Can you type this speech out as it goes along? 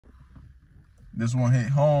This one hit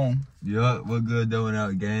home. Yup, what good doing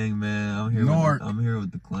out, gang, man? I'm here. I'm here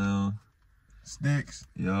with the clown. Sticks.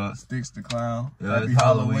 Yup. Sticks the clown. Yeah, Happy it's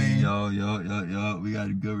Halloween, Halloween. Yo. We got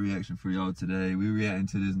a good reaction for y'all today. We reacting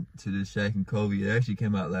to this Shaq and Kobe. It actually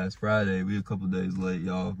came out last Friday. We a couple days late,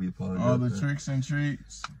 y'all. We apologize. All the tricks and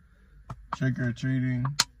treats. Trick or treating.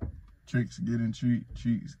 Tricks getting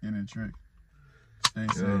treats getting tricked. Stay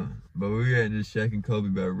safe. But we reacting to Shaq and Kobe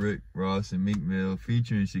by Rick Ross and Meek Mill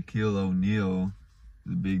featuring Shaquille O'Neal,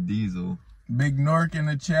 the Big Diesel. Big Nork in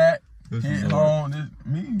the chat. Hit home. This,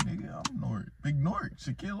 me, nigga, I'm Nork. Big Nork.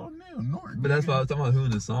 Shaquille O'Neal. Nork. But that's why I was talking about who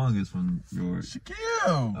in the song is from yours.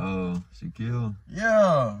 Shaquille. Oh, Shaquille.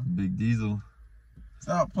 Yeah. Big Diesel.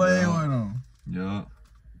 Stop playing with him. Yup.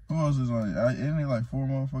 Who else is on it? Isn't it like 4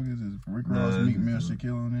 motherfuckers? Is Rick Ross, Meek Mill,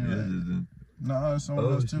 Shaquille O'Neal? Yeah, nah, it's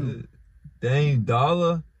someone else too. Shit. Dame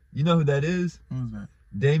D.O.L.L.A. You know who that is? Who's that?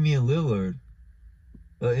 Damian Lillard.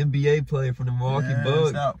 An NBA player from the Milwaukee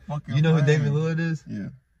Bucks. You know who Damian Lillard is? Yeah.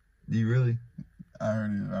 Do you really? I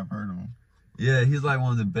heard it. I've heard of him. Yeah, he's like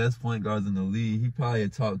one of the best point guards in the league. He probably a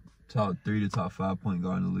top 3 to top 5 point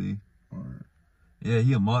guard in the league. Right. Yeah,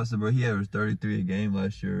 he a monster, bro. He averaged 33 a game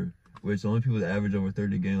last year, which the only people that averaged over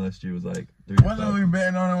 30 a game last year was like 3. Wasn't we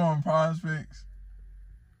betting on him on prospects?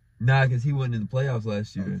 Nah, because he wasn't in the playoffs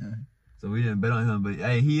last year. Okay. So we didn't bet on him. But,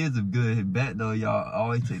 hey, he is a good bet, though. Y'all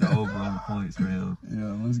always take the over on the points for him.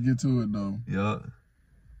 Yeah, let's get to it, though. Yup.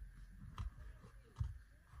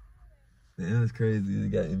 Man, it's crazy. They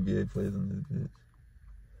got NBA players on this bitch.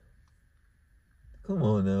 Come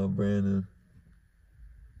on now, Brandon.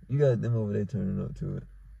 You got them over there turning up to it.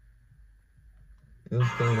 It was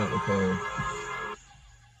playing out the car.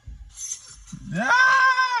 Yeah!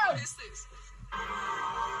 What is this?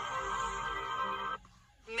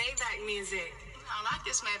 Maybach music. I like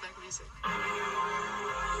this Maybach music.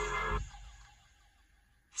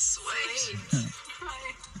 Sweet.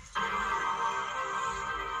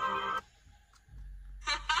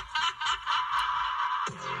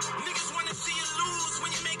 Niggas wanna see you lose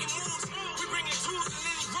when you're making moves. We bringing tools in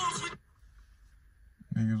any rooms.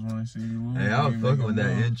 Niggas wanna see you lose. Hey, I was fucking with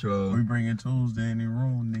that intro. We bringing tools to any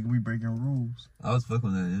room, nigga. We breaking rules. I was fucking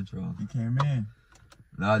with that intro. He came in.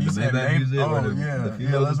 Nah, the Maybach music.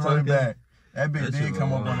 Yeah, let's run it back. That bit did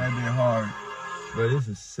come up on that bit hard. Bro, this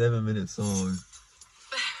is a 7-minute song.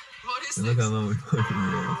 What is And this? look how long we fucking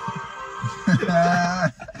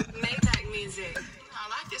Maybach music. I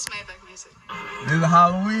like this Maybach music. This is a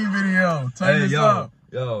Halloween video. Turn this up.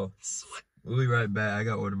 Yo, we'll be right back. I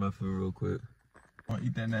gotta order my food real quick. Want to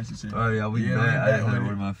eat that nasty shit? Oh yeah, we back. I gotta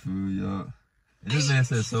order my food, yo. And this man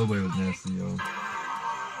said Subway was nasty, yo.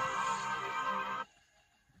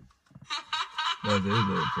 That is it,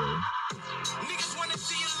 bro. Niggas wanna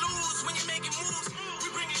see you lose when you're making moves. We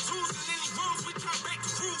bringing tools in any rooms. We try to break the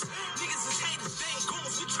rules. Niggas is haters, they ain't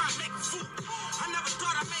goons. We try to make the food. I never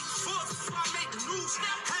thought I'd make the fours before I made the news.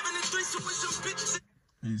 Having a threesome with some bitches.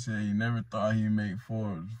 He said he never thought he'd make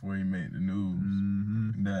Forbes before he made the news.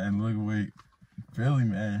 And look away, Philly,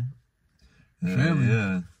 man. Philly.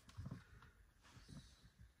 Yeah.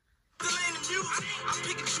 I'm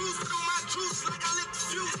picking truths, put on my juice like I lit the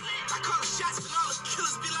fuse. I call the shots and all the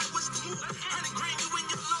killers be like, what's the move? 100 grand, you and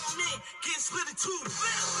your little man getting split in two.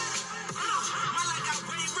 My life got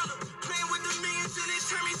way realer. Playing with the millions and it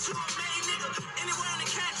turned me to a main nigga. Anywhere in the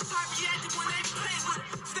cash, I reacted when they play with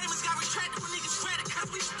it. Statements got retracted when niggas read it, cause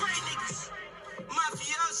we spray niggas.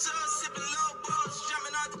 Mafioso, sipping low balls,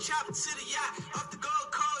 jumping off the chopper to the yacht. Off the Gold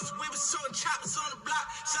Coast, we was sewing choppers on the block,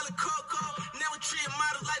 selling cocoa. Never treating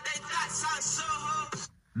models like they thought, selling Soho.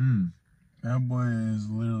 That boy is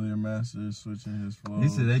literally a master at switching his flows. He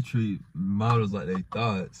said they treat models like they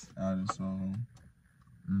thoughts. I just saw him.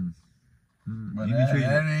 But You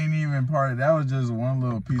that ain't even part of that. Was just one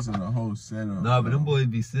little piece of the whole setup. Nah, but them boys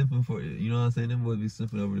be simping for it. You know what I'm saying? Them boys be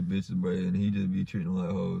simping over the bitches, bro, and he just be treating them like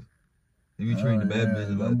hoes. He be treating the bad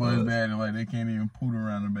bitches like them boys thoughts. bad, like they can't even poot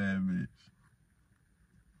around a bad bitch.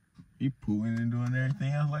 He pooing and doing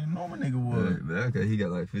everything else like normal nigga would. Yeah, but okay, he got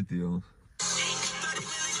like 50 on.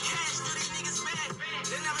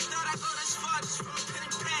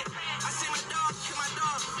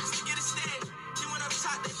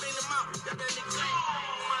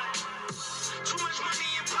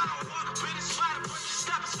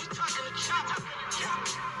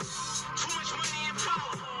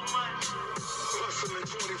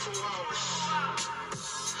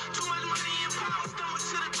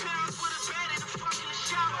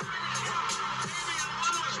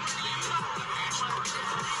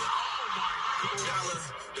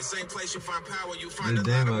 The same place you find power, you find a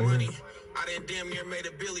Damn lot of out money. here. I and damn near made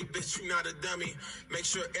a Billy, bitch, you not a dummy. Make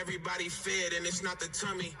sure everybody fed and it's not the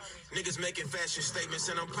tummy. Niggas making fashion statements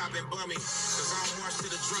and I'm popping bummy. Cause I don't march to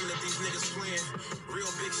the drum that these niggas playing.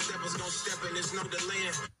 Real big steppers gon' step and there's no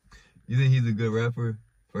delaying. You think he's a good rapper?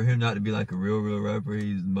 For him not to be like a real rapper,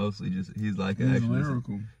 he's mostly just, he's like he's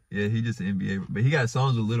lyrical. Yeah, he just an NBA, but he got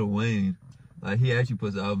songs with Lil Wayne. Like, he actually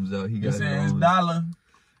puts albums out. He got his dollar.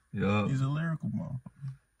 Yeah. He's a lyrical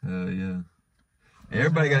motherfucker. Hell yeah.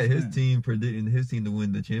 Everybody got his team predicting his team to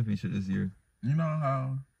win the championship this year. You know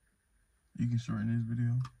how you can shorten this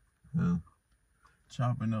video? Yeah.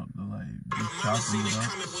 Chopping up the just chopping it up.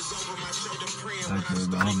 Okay,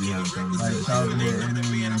 but I don't be having time to like chopping it and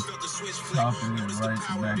then chopping it right back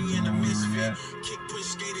to where we were at. Kick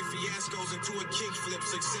push skated fiascos into a kick flip.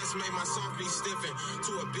 Success made my soft be stiffen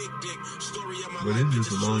to a big dick. Story of my life. But it's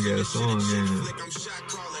just a long ass song, ain't it?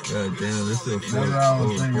 God damn, this still 4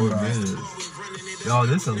 minutes. Y'all,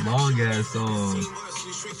 this is a long ass song.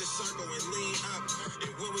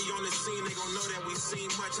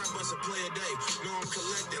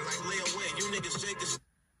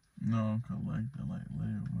 No, I'm collecting like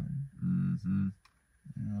layaway. Mm-hmm.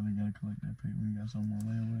 You know, they gotta collect that paper when you got something on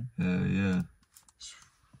layaway. Hell yeah.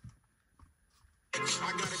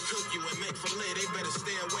 I gotta cook you and make filet. They better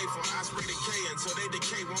stay away from I spray decay until they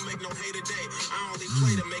decay. Won't make no hate today. I only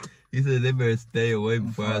play to make. He said they better stay away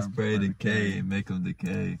before I spray decay and make them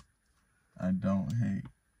decay. I don't hate.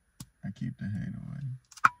 I keep the hate away.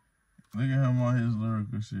 Look at him on his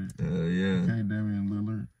lyrical shit. Hell yeah. Okay, Damian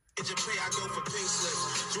Lillard. I go for pink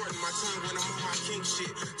slips. Jordan my tongue when I'm on my king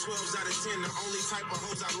shit. 12s out of 10, the only type of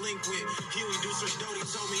hoes I link with. Huey Deucer Doty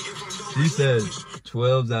told me if I'm going. He said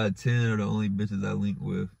 12s out of 10 are the only bitches I link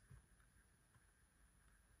with.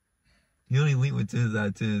 He only link with 10s out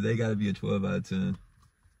of 10. They gotta be a 12 out of 10. Then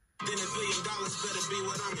 $1 billion better be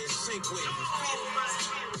what I'm in sync with.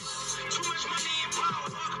 Too much money and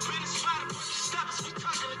power.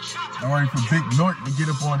 I'm ready for Big Norton to get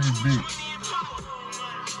up on his bitch.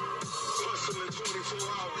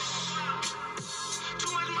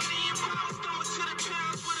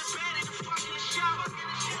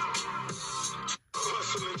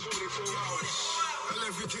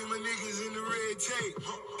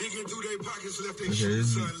 Okay,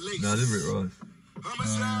 nah, this Rick Ross.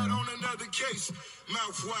 Homicide on another case.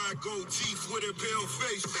 Mouth wide, gold teeth with a pale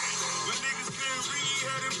face. My niggas can't read,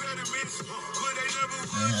 had impediments, but they never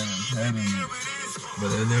But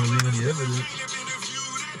they never leave any evidence.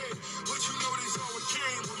 But you know this always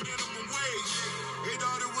came with minimum wage. They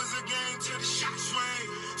thought it was a game till the shots rang.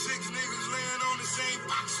 6 niggas laying on the same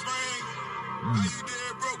box spring. How you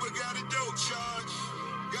dead broke but got a dope charge?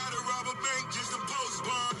 Gotta rob a bank just to post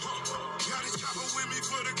bond. Got his chopper with me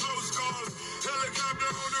for the close calls. Helicopter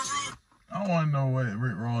on the roof. I want to know what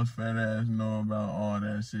Rick Ross fat ass know about all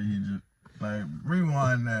that shit. He just, like,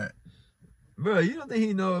 rewind that. Bro, you don't think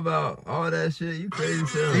he know about all that shit? You crazy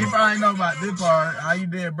shit. He probably know about this part. How you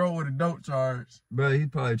dead broke with a dope charge. Bro, he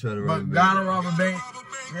probably try to rob a bank. But gotta rob a bank.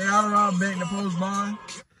 Yeah, gotta rob a bank to post bond.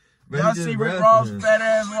 Bro, y'all see Rick Ross fat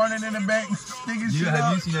ass running in the bank, sticking shit up?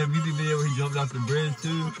 Have you seen that music video where he jumped off the bridge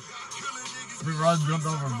too? Rick Ross jumped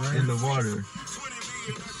over a bridge. In the water.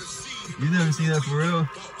 You never seen that for real?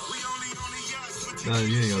 Nah,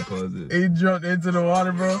 you ain't gotta pause it. He jumped into the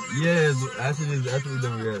water, bro? Yeah, after we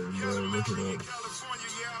done reacting, bro. Look it up.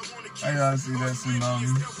 I gotta see that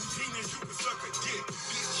tsunami.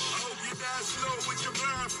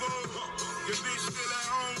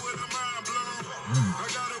 I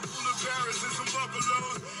got a pool of Paris and some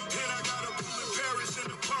buffaloes, and I got a pool of Paris in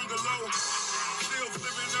the bungalow. Still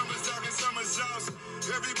flipping numbers, talking summer sauce.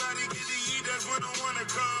 Everybody get to eat, that's what I wanna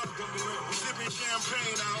call. Sipping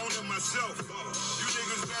champagne, I own it myself. You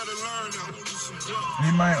niggas better learn, I own you some blood.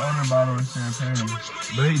 He might own a bottle of champagne.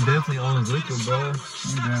 But he definitely owns liquor, bro.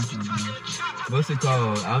 He definitely do. What's it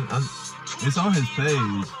called? It's on his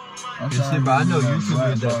page. Shit, but I know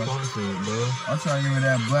YouTube is that sponsored, bro. I'm trying to give me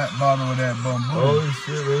that black bottle with that bamboo. Oh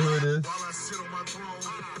shit, wait, who it is?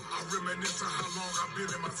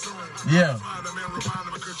 Yeah.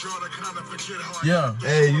 Yeah.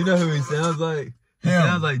 Hey, you know who he sounds like? He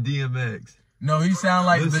sounds like DMX. No, he sounds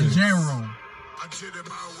like the general. I did it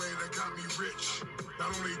my way that got me rich. Not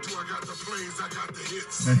only do I got the plays, I got the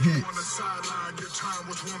hits. The hits. On the sideline, your time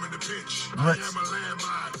was warming the pitch. What? I am a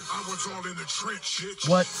landmine. I was all in the trench.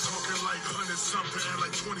 What? Talking like 100 something and like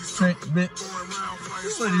 20 Trench bit. He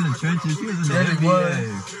wasn't in the trenches. He was in the NBA.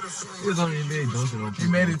 He was on the NBA dunking on people. He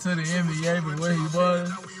made it to the NBA, but where he was.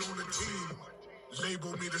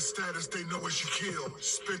 Label me the status, they know as you kill.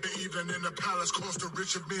 Spend the evening in the palace, cost a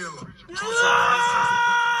richer meal.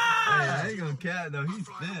 I ain't gonna cap though. He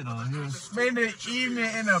spent on him. Spend the evening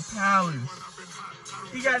in a palace.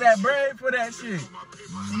 He got that bread for that shit.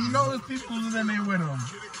 You know his people was in there with him.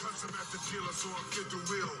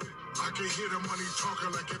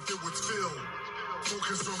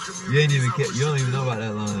 You ain't even care. You don't even know about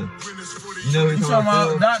that line. You know who he's talking about?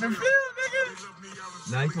 Phil? Dr. Phil,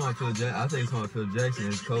 nigga? Nah, he's talking about Phil Jackson. I think he's talking about Phil Jackson,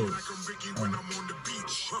 his coach.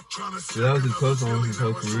 So that was his coach on his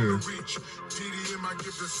whole career.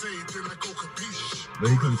 But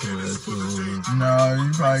he could be talking about that too. No,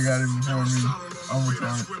 you probably got it before me. I'm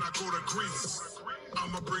retarded.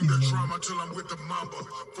 I'ma bring the drama till I'm with the mamba.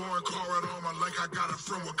 Foreign car at armor like I got it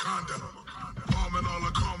from Wakanda. Arming all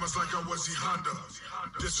the commas like I was Honda.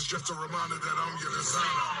 This is just a reminder that I'm your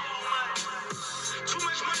designer. Too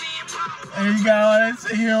much money and power. And you got all that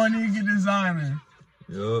shit, you don't need to get designer.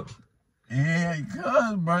 Yup. Yeah,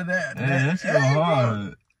 cuz, bro, that shit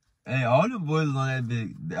hard. Hey, all them boys on that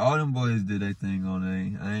big, all them boys did their thing on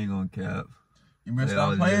there. I ain't gonna cap. You better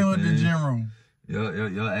stop playing with the gym room. Yo,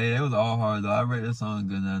 hey, it was all hard though. I rate this song a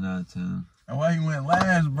good 9 out of 10. And why he went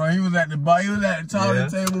last, bro? He was at the bar. He was at the top of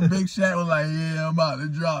the table. Big Shaq was like, "Yeah, I'm about to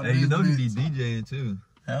drop." Hey, this you know he bitch. be DJing too.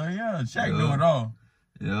 Hell yeah, Shaq do it all.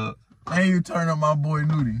 Yep. And you turn up my boy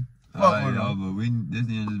Nudie. Alright, y'all, but this is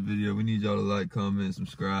the end of this video. We need y'all to like, comment,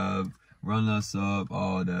 subscribe, run us up,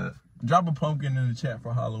 all that. Drop a pumpkin in the chat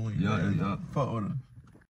for Halloween. Yeah. Fuck with him.